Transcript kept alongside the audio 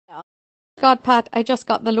God, Pat, I just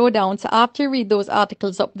got the lowdown. So after you read those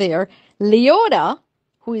articles up there, Leota,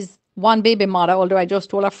 who is one baby mother, although I just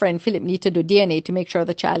told a friend Philip need to do DNA to make sure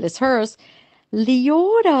the child is hers.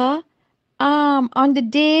 Leota, on the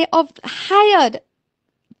day of hired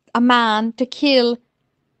a man to kill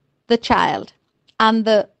the child and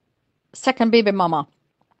the second baby mama.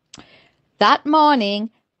 That morning,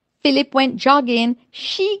 Philip went jogging.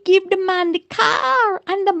 She gave the man the car,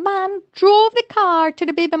 and the man drove the car to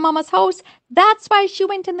the baby mama's house. That's why she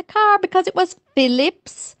went in the car, because it was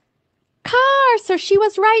Philip's car. So she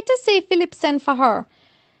was right to say Philip sent for her.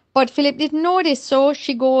 But Philip didn't know this, so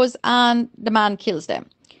she goes and the man kills them.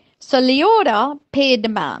 So Leota paid the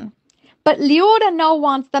man. But Leota now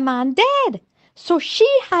wants the man dead. So she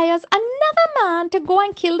hires another man to go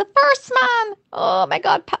and kill the first man. Oh my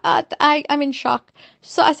God, Pat, I'm in shock.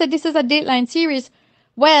 So I said, this is a Dateline series.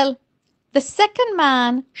 Well, the second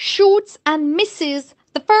man shoots and misses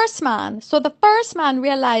the first man. So the first man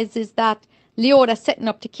realizes that Leota's setting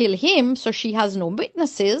up to kill him, so she has no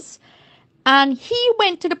witnesses. And he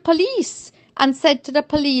went to the police and said to the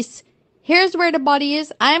police, here's where the body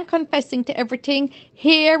is. I am confessing to everything.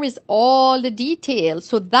 Here is all the details.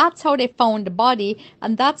 So that's how they found the body,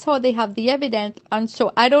 and that's how they have the evidence. And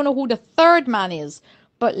so I don't know who the third man is,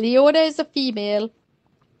 but Leota is a female.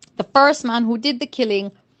 The first man who did the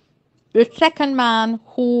killing, the second man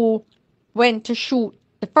who went to shoot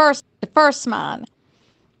the first man.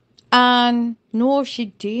 And no, she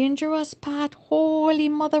dangerous, Pat. Holy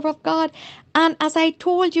Mother of God. And as I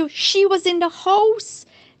told you, she was in the house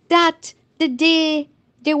that the day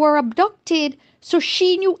they were abducted. So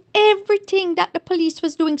she knew everything that the police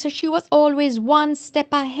was doing. So she was always one step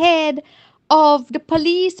ahead of the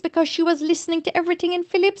police because she was listening to everything in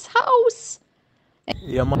Philip's house.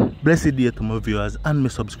 Yeah, man. Blessed day to my viewers and my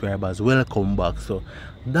subscribers. Welcome back. So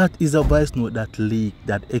that is a voice note that leaked,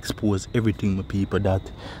 that exposed everything, my people, that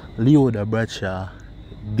Leota Bradshaw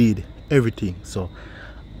did everything. So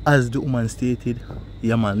as the woman stated,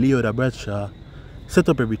 yeah man, Leota Bradshaw set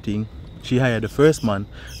up everything. She hired the first man,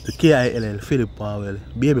 the KILL, Phillip Paulwell,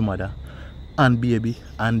 baby mother and baby,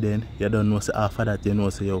 and then you don't know, say after that you know,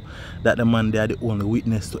 say yo, that the man they are the only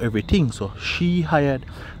witness to everything. So she hired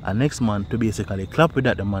a next man to basically clap with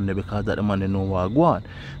that the man there, because that the man they know what go on.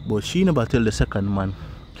 But she never tell the second man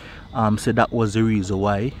say that was the reason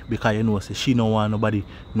why, because you know, say she no want nobody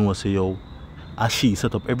know, say yo, as she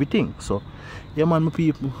set up everything. So yeah man, my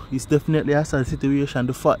people, it's definitely a sad situation.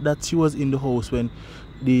 The fact that she was in the house when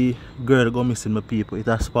the girl go missing, my people, it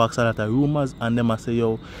has sparks a lot of rumors, and them I say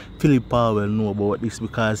yo, Phillip Paulwell know about this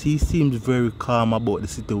because he seems very calm about the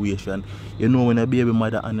situation. You know, when a baby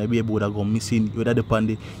mother and a baby would have gone missing, you would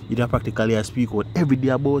have you'd practically speak out every day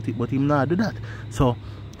about it, but him not do that. So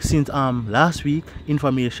since last week,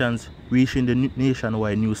 informations reaching the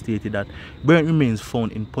nationwide news stated that burnt remains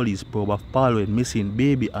found in police probe of Paulwell missing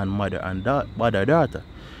baby and mother and daughter.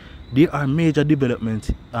 There are major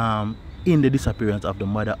developments in the disappearance of the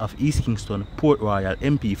mother of East Kingston, Port Royal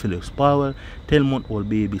MP Phillip Paulwell, 10-month-old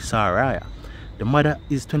baby Saraya. The mother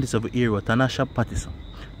is 27-year-old Tanasha Pattison.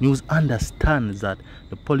 News understands that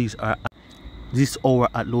the police are at this hour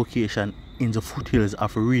at location in the foothills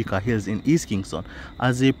of Eureka Hills in East Kingston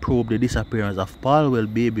as they probe the disappearance of Paulwell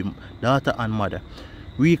baby, daughter and mother.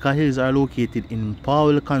 Eureka Hills are located in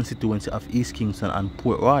Paulwell constituency of East Kingston and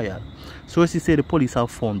Port Royal. Sources say the police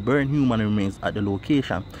have found burnt human remains at the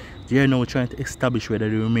location. They are now trying to establish whether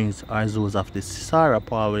the remains are those of the Sarah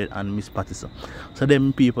Paulwell and Miss Pattison. So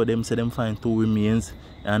them people, them say them find two remains,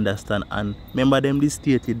 you understand. And remember them they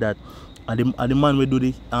stated that the man will do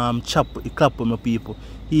the clap on my people.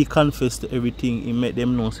 He confessed to everything. He made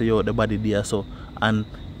them know, say yo, the body there, so, and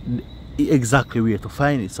exactly where to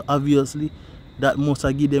find it. So obviously that must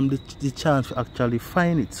give them the chance to actually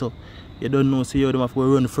find it. So you don't know, say yo, them have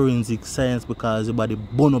to run forensic science because the body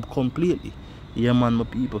burn up completely. Yeah man, my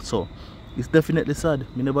people. So it's definitely sad.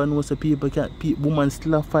 Me never know, say people can't, woman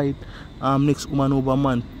still a fight next woman over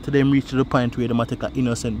man to them reach to the point where they take an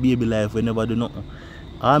innocent baby life when never do nothing.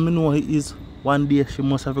 All I know is one day she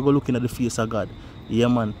must have to go looking at the face of God. Yeah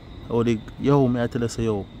man. Yo, me I tell her, say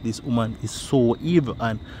yo, this woman is so evil,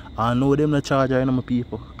 and I know them not charge her, you know, my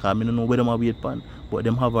people, because I don't know where them are wait pan, but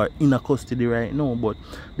them have her in a custody right now. But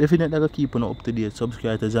definitely I gotta keep on up to date.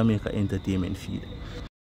 Subscribe to Jamaica Entertainment feed.